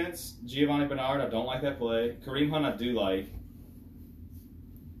defense, Giovanni Bernard, I don't like that play. Kareem Hunt, I do like.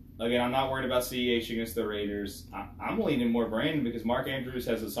 Again, I'm not worried about CEH against the Raiders. I'm leaning more Brandon because Mark Andrews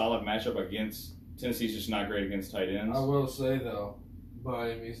has a solid matchup against Tennessee's just not great against tight ends. I will say, though,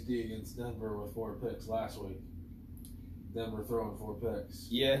 Miami's D against Denver with 4 picks last week. Denver throwing 4 picks.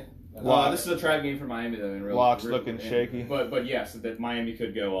 Yeah. Well, this is a trap game for Miami, though. In real, Locke's looking shaky. But yes, that Miami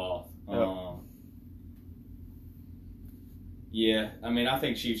could go off. Yep. Yeah, I mean, I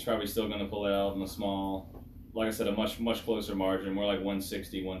think Chiefs probably still going to pull it out in a small, like I said, a much closer margin, more like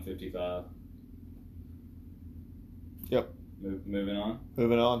 160, 155. Yep. Moving on.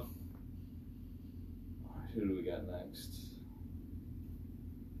 Moving on. All right, who do we got next?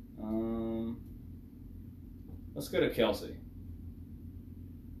 Let's go to Kelsey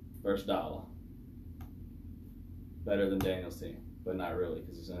versus Dalla. Better than Daniel's team, but not really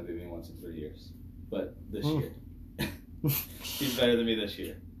because he's only beat me once in 3 years. But this year. He's better than me this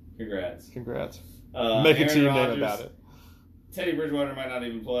year. Congrats. Make a team name about it. Teddy Bridgewater might not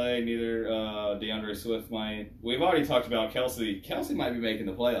even play. Neither DeAndre Swift might. We've already talked about Kelsey. Kelsey might be making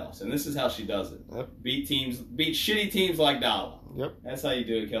the playoffs, and this is how she does it. Yep. Beat shitty teams like Dalla. Yep. That's how you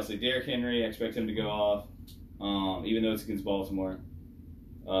do it, Kelsey. Derrick Henry, I expect him to go off, even though it's against Baltimore.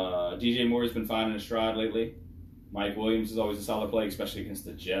 DJ Moore's been finding his stride lately. Mike Williams is always a solid play, especially against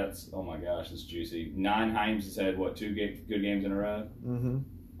the Jets. Oh my gosh, it's juicy. Himes has had, 2 good games in a row?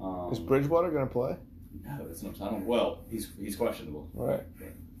 Mm-hmm. Is Bridgewater going to play? No, that's not. Well, he's questionable. All right. I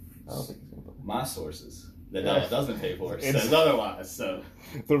don't think he's going to play. My sources that Dallas doesn't pay for says otherwise. So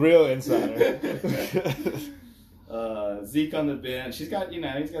the real insider. Zeke on the bench. He's got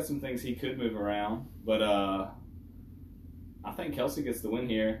some things he could move around, but I think Kelsey gets the win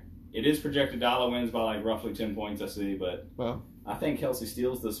here. It is projected Dalla wins by roughly 10 points, I see, but I think Kelsey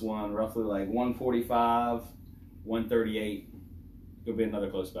steals this one roughly 145, 138. It'll be another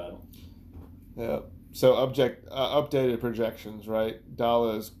close battle. Yeah. So updated projections, right?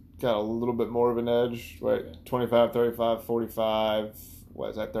 Dalla's got a little bit more of an edge, right? 25, 35, 45.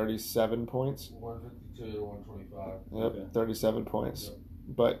 What is that? 37 points. 152 to 125. Yep. Okay. 37 points. Yep.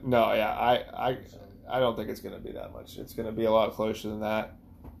 But no, yeah, I don't think it's going to be that much. It's going to be a lot closer than that.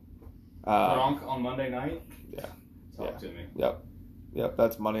 Gronk on Monday night? Yeah. Talk to me. Yep,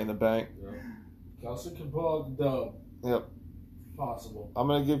 that's money in the bank. Yep. Kelsey can pull out the dub. Yep. Possible. I'm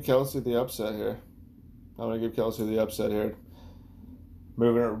going to give Kelsey the upset here.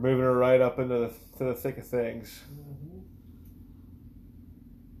 Moving her right up into the thick of things.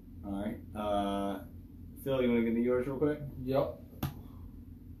 Mm-hmm. All right. Phil, you want to get into yours real quick? Yep.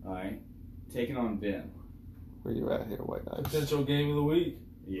 All right. Taking on Ben. Where you at here, White Knights? Potential game of the week.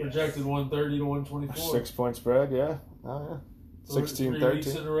 Yes. Projected 130 to 124. 6-point spread, yeah. Oh, yeah. 16-13. 3 weeks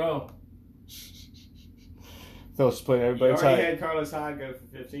in a row. Phil's splitting everybody You already tight. had Carlos Hyde go for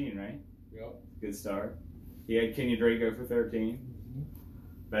 15, right? Yep. Good start. He had Kenyon Drake go for 13.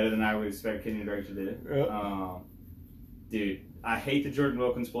 Better than I would expect Kenyon Drake to do. Yep. Dude, I hate the Jordan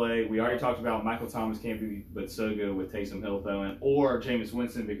Wilkins play. We already talked about Michael Thomas can't be but so good with Taysom Hill throwing, or Jameis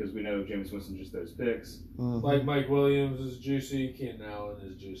Winston, because we know Jameis Winston just throws picks. Like Mike Williams is juicy, Keenan Allen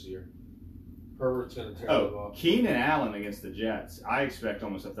is juicier. Herbert's going to tear them up. Keenan Allen against the Jets. I expect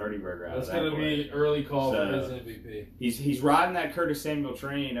almost a 30-burger out That's of that. That's going to be early call for his MVP. He's riding that Curtis Samuel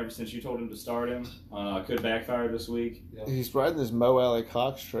train ever since you told him to start him. Could backfire this week. Yep. He's riding this Mo Alley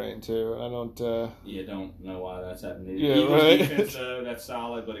Cox train, too. I don't... don't know why that's happening. Yeah, Eagles right. defense, though, that's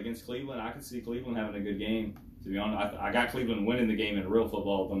solid. But against Cleveland, I could see Cleveland having a good game. To be honest, I got Cleveland winning the game in real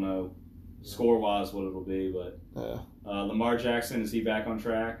football. Don't know score-wise what it'll be, but... Yeah. Lamar Jackson, is he back on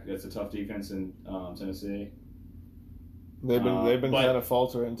track? That's a tough defense in Tennessee. They've been kind of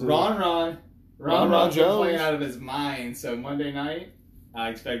faltering too. Ron's Jones playing out of his mind. So Monday night, I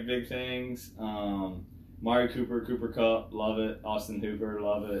expect big things. Mari Cooper, Cooper Kupp, love it. Austin Hooper,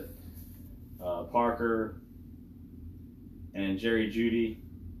 love it. Parker and Jerry Jeudy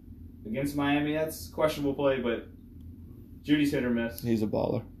against Miami. That's questionable play, but Judy's hit or miss. He's a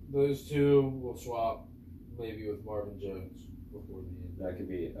baller. Those two will swap. Maybe with Marvin Jones before the end. That could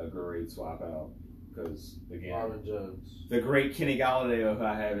be a great swap out because, again, Marvin Jones. The great Kenny Galladay, who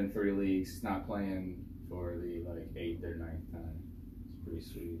I have in 3 leagues, not playing for the 8th or 9th time. It's pretty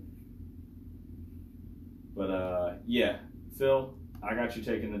sweet. But, yeah, Phil, I got you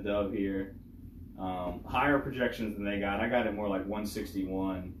taking the dub here. Higher projections than they got. I got it more like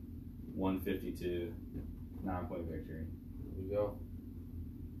 161, 152, 9-point victory. There we go.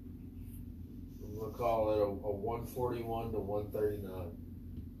 We'll call it a 141 to 139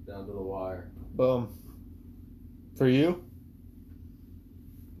 down to the wire. Boom. For you,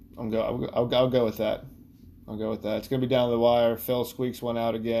 I'll go with that. I'll go with that. It's gonna be down to the wire. Phil squeaks one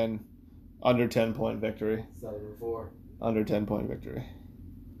out again. Under 10-point victory. 7-4. Under 10-point victory.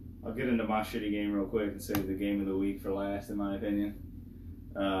 I'll get into my shitty game real quick and save the game of the week for last, in my opinion.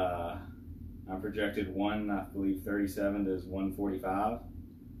 I projected I believe 37 to 145.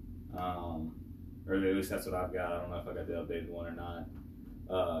 Or at least that's what I've got. I don't know if I got the updated one or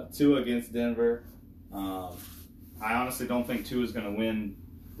not. Tua against Denver. I honestly don't think Tua's going to win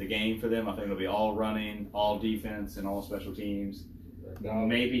the game for them. I think it'll be all running, all defense, and all special teams.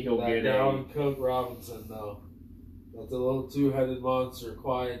 Maybe he'll get Dalvin Cook Robinson, though. That's a little two-headed monster,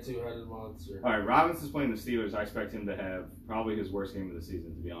 quiet two-headed monster. All right, Robinson's playing the Steelers. I expect him to have probably his worst game of the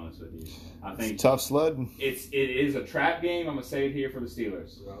season, to be honest with you. I think it's a tough sled. It is a trap game. I'm going to say it here for the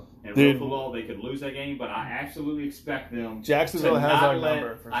Steelers. Yeah. And real football, they could lose that game, but I absolutely expect them Jacksonville to has not our let,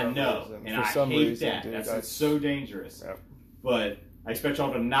 number for I some know, reason. and For I some hate reason, that. dude, That's so dangerous. Yep. But I expect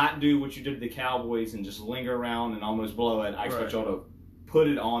y'all to not do what you did to the Cowboys and just linger around and almost blow it. I expect y'all to put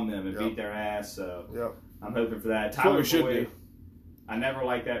it on them and beat their ass. So I'm hoping for that. Tyler Boyd, I never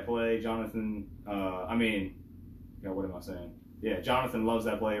liked that play. Jonathan, what am I saying? Yeah, Jonathan loves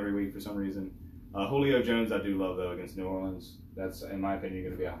that play every week for some reason. Julio Jones, I do love, though, against New Orleans. That's, in my opinion,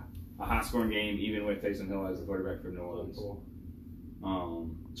 going to be a high-scoring game, even with Taysom Hill as the quarterback for New Orleans.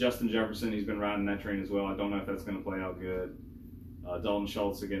 Justin Jefferson, he's been riding that train as well. I don't know if that's going to play out good. Dalton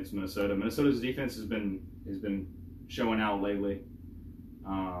Schultz against Minnesota. Minnesota's defense has been showing out lately.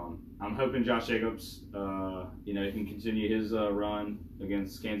 I'm hoping Josh Jacobs, he can continue his run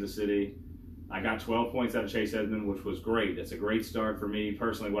against Kansas City. I got 12 points out of Chase Edmonds, which was great. That's a great start for me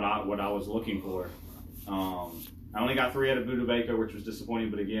personally. What I was looking for. I only got 3 out of Buda Baker, which was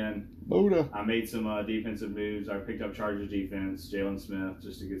disappointing. But again, I made some defensive moves. I picked up Chargers defense, Jalen Smith,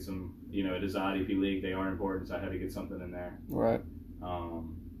 just to get some. It is the IDP league; they are important, so I had to get something in there. Right.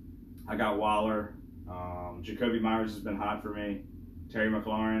 I got Waller. Jacoby Myers has been hot for me. Terry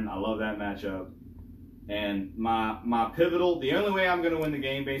McLaurin, I love that matchup. And my pivotal, the only way I'm going to win the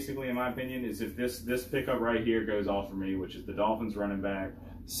game, basically, in my opinion, is if this pickup right here goes off for me, which is the Dolphins running back.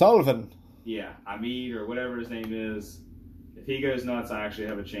 Sullivan. Yeah, Hamid or whatever his name is. If he goes nuts, I actually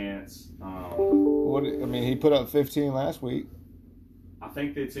have a chance. He put up 15 last week. I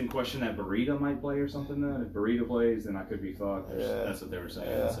think it's in question that Burrito might play or something, though. If Burrito plays, then I could be fucked. Yeah. That's what they were saying.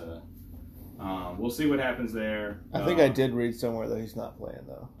 Yeah. So, we'll see what happens there. I think I did read somewhere that he's not playing,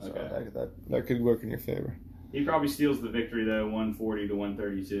 though. So Okay. that could work in your favor. He probably steals the victory, though, 140 to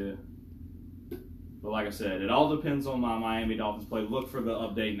 132. But like I said, it all depends on my Miami Dolphins play. Look for the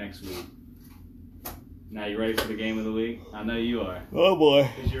update next week. Now, you ready for the game of the week? I know you are. Oh, boy.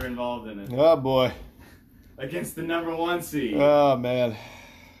 Because you're involved in it. Oh, boy. Against the number 1 seed. Oh, man.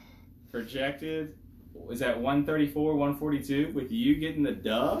 Projected is that 134, 142 with you getting the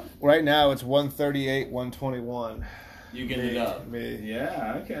dub? Right now it's 138, 121. You getting the dub? Me.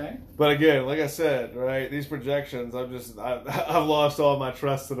 Yeah, okay. But again, like I said, right, these projections, I've lost all my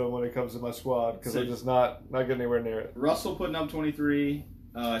trust in them when it comes to my squad because I'm just not getting anywhere near it. Russell putting up 23.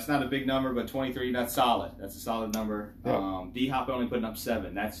 It's not a big number, but 23, that's solid. That's a solid number. Yep. D-Hop only putting up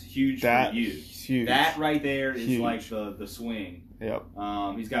 7. That's huge That's for you. huge. That right there is Huge. like the swing. Yep.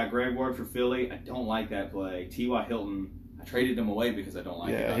 He's got Greg Ward for Philly. I don't like that play. T.Y. Hilton, I traded him away because I don't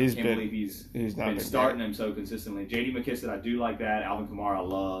like it. I can't believe he's not been been starting great. him so consistently. J.D. McKissick, I do like that. Alvin Kamara, I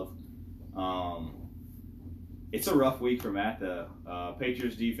love. It's a rough week for Matt, though.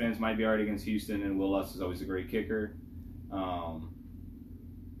 Patriots defense might be hard against Houston, and Will Lutz is always a great kicker.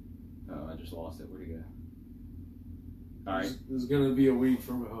 I just lost it. Where'd he go? All right. There's going to be a week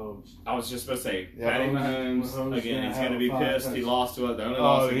for Mahomes. I was just supposed to say, Yeah. Patty Mahomes, again, he's going to be pissed. He lost to it. The only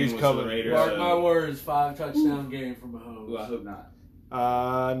loss again was to the Raiders. Mark my words, 5-touchdown game for Mahomes. Ooh, I hope not.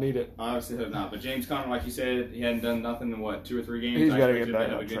 I need it. I obviously hope not. But James Conner, like you said, he hadn't done nothing in, 2 or 3 games? He's got to expect get back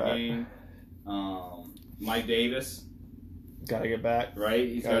him on to track. have a good game. Mike Davis. Got to get back. Right?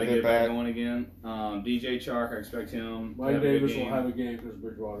 He's got to get back going again. DJ Chark, I expect him to Mike have Davis a good will game. have a game because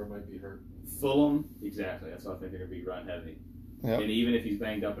Bridgewater might be hurt. Fulham, exactly. That's why I think they're going to be run heavy. Yep. And even if he's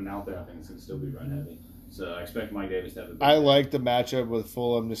banged up and out there, I think it's going to still be run heavy. So I expect Mike Davis to have a big I game. like the matchup with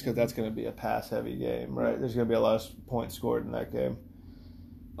Fulham just because that's going to be a pass-heavy game, right? There's going to be a lot of points scored in that game.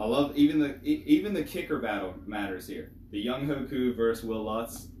 I love even the kicker battle matters here. The Young Hoku versus Will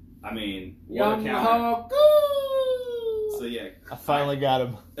Lutz. I mean, what a counter. So yeah, I finally got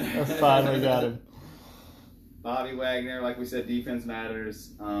him. I finally got him. Bobby Wagner, like we said, defense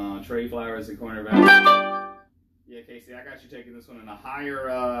matters. Trey Flowers, the cornerback. Yeah, Casey, I got you taking this one in a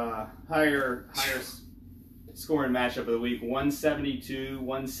higher scoring matchup of the week.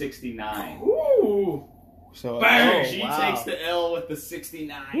 172-169. Ooh. So Bang! oh, She wow. takes the L with the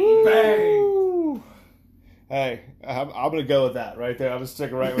 69. Woo. Bang! Hey, I'm going to go with that right there. I'm going to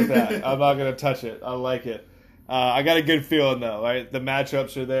stick right with that. I'm not going to touch it. I like it. I got a good feeling, though, right? The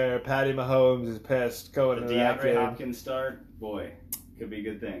matchups are there. Patty Mahomes is pissed going The into that DeAndre game. Hopkins start, boy, could be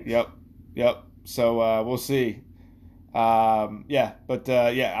good things. Yep. So we'll see. I'm just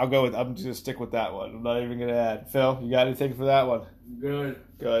going to stick with that one. I'm not even going to add. Phil, you got anything for that one? Good.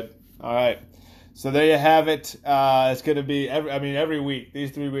 All right. So there you have it. It's going to be every week.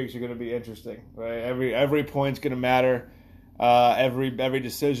 These 3 weeks are going to be interesting, right? Every point's going to matter. Every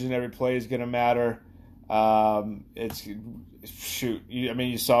decision, every play is going to matter. You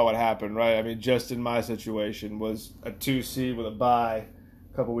saw what happened, right? I mean, just in my situation was a 2 seed with a bye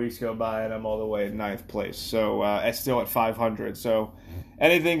a couple weeks go by, and I'm all the way in 9th place. So it's still at 500. So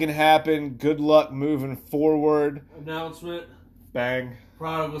anything can happen. Good luck moving forward. Announcement. Bang.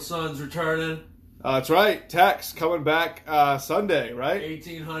 Prodigal Son's returning. That's right. Tex coming back Sunday, right?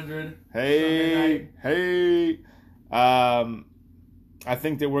 1800. Hey. I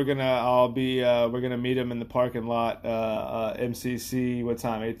think that we're gonna meet him in the parking lot. MCC. What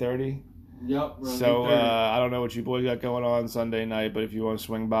time? 8:30. Yep. So I don't know what you boys got going on Sunday night, but if you want to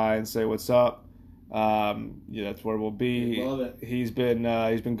swing by and say what's up, that's where we'll be. Love it. He's been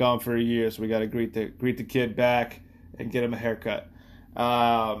gone for a year, so we got to greet the kid back and get him a haircut.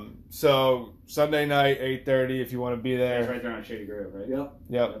 So Sunday night, 8:30, if you want to be there. It's right there on Shady Grove, right?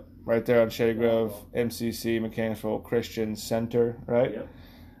 Yep. Right there on Shady Grove, MCC, Mechanicsville Christian Center, right? Yep.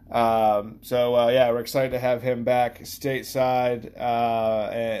 We're excited to have him back stateside.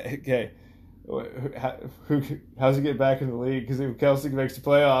 Okay, how's he get back in the league? Because if Kelsey makes the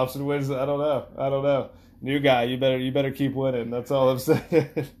playoffs and wins, I don't know. New guy, you better keep winning. That's all I'm saying.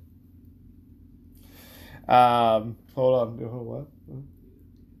 Hold on. What?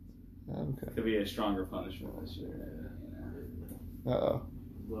 Okay. Could be a stronger punishment this year. Uh-oh.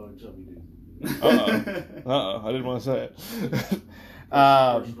 Blowing chubby dude. Uh-oh. I didn't want to say it.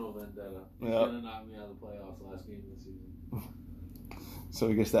 Personal vendetta. He's Yep. gonna knock me out of the playoffs last game of the season. So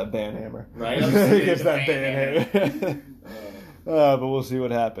he gets that ban hammer. Right? He gets that ban hammer. But we'll see what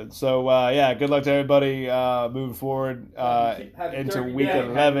happens. So, good luck to everybody moving forward into week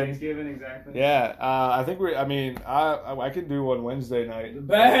 11. Thanksgiving, exactly. Yeah, I think I can do one Wednesday night.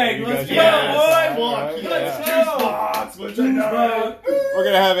 Bang! You Let's guys go, got it. boy! All right, Let's yeah. go! We're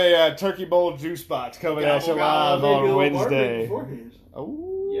going to have a turkey bowl juice box coming at you live on Wednesday.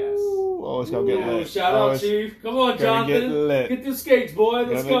 Oh, yes. Oh, it's going to get lit. Shout out, Chief. Come on, gonna get Jonathan. lit. Get the skates, boy.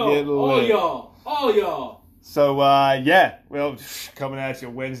 Let's Gonna get go. lit. All y'all. So, coming at you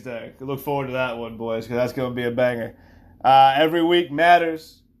Wednesday. Look forward to that one, boys, because that's going to be a banger. Every week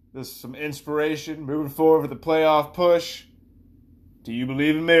matters. There's some inspiration moving forward for the playoff push. Do you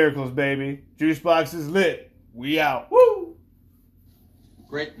believe in miracles, baby? Juicebox is lit. We out. Woo!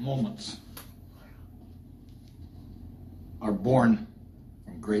 Great moments are born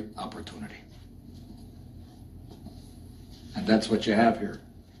from great opportunity. And that's what you have here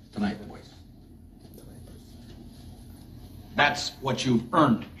tonight, boys. That's what you've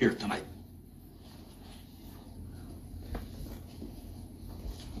earned here tonight.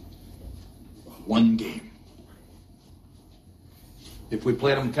 One game. If we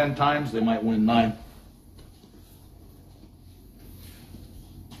played them 10 times, they might win 9.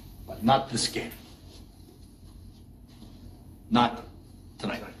 But not this game. Not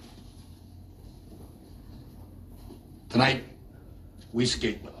tonight. Tonight, we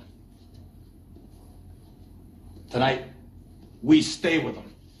skate with them. Tonight, we stay with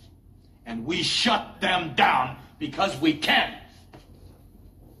them. And we shut them down because we can.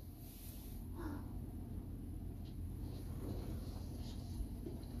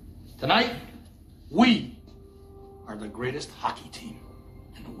 Tonight, we are the greatest hockey team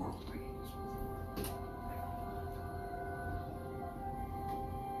in the world.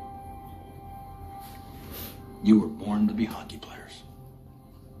 You were born to be hockey players.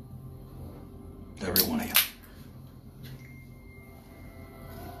 Every one of you.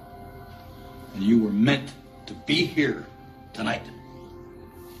 And you were meant to be here tonight.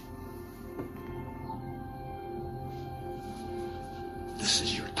 This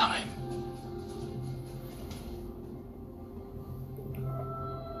is your time.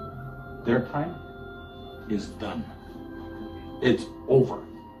 Their time is done. It's over.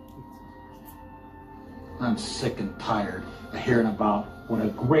 I'm sick and tired of hearing about what a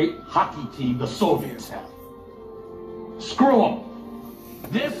great hockey team the Soviets have. Screw them.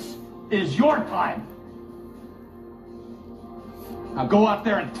 This is your time. Now go out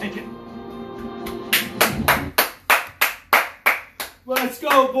there and take it. Let's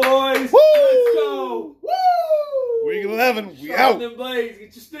go, boys. Woo! Let's go. Woo! Week 11, we Sharpen out. them blades.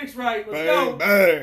 Get your sticks right. Let's Bang, go. bang.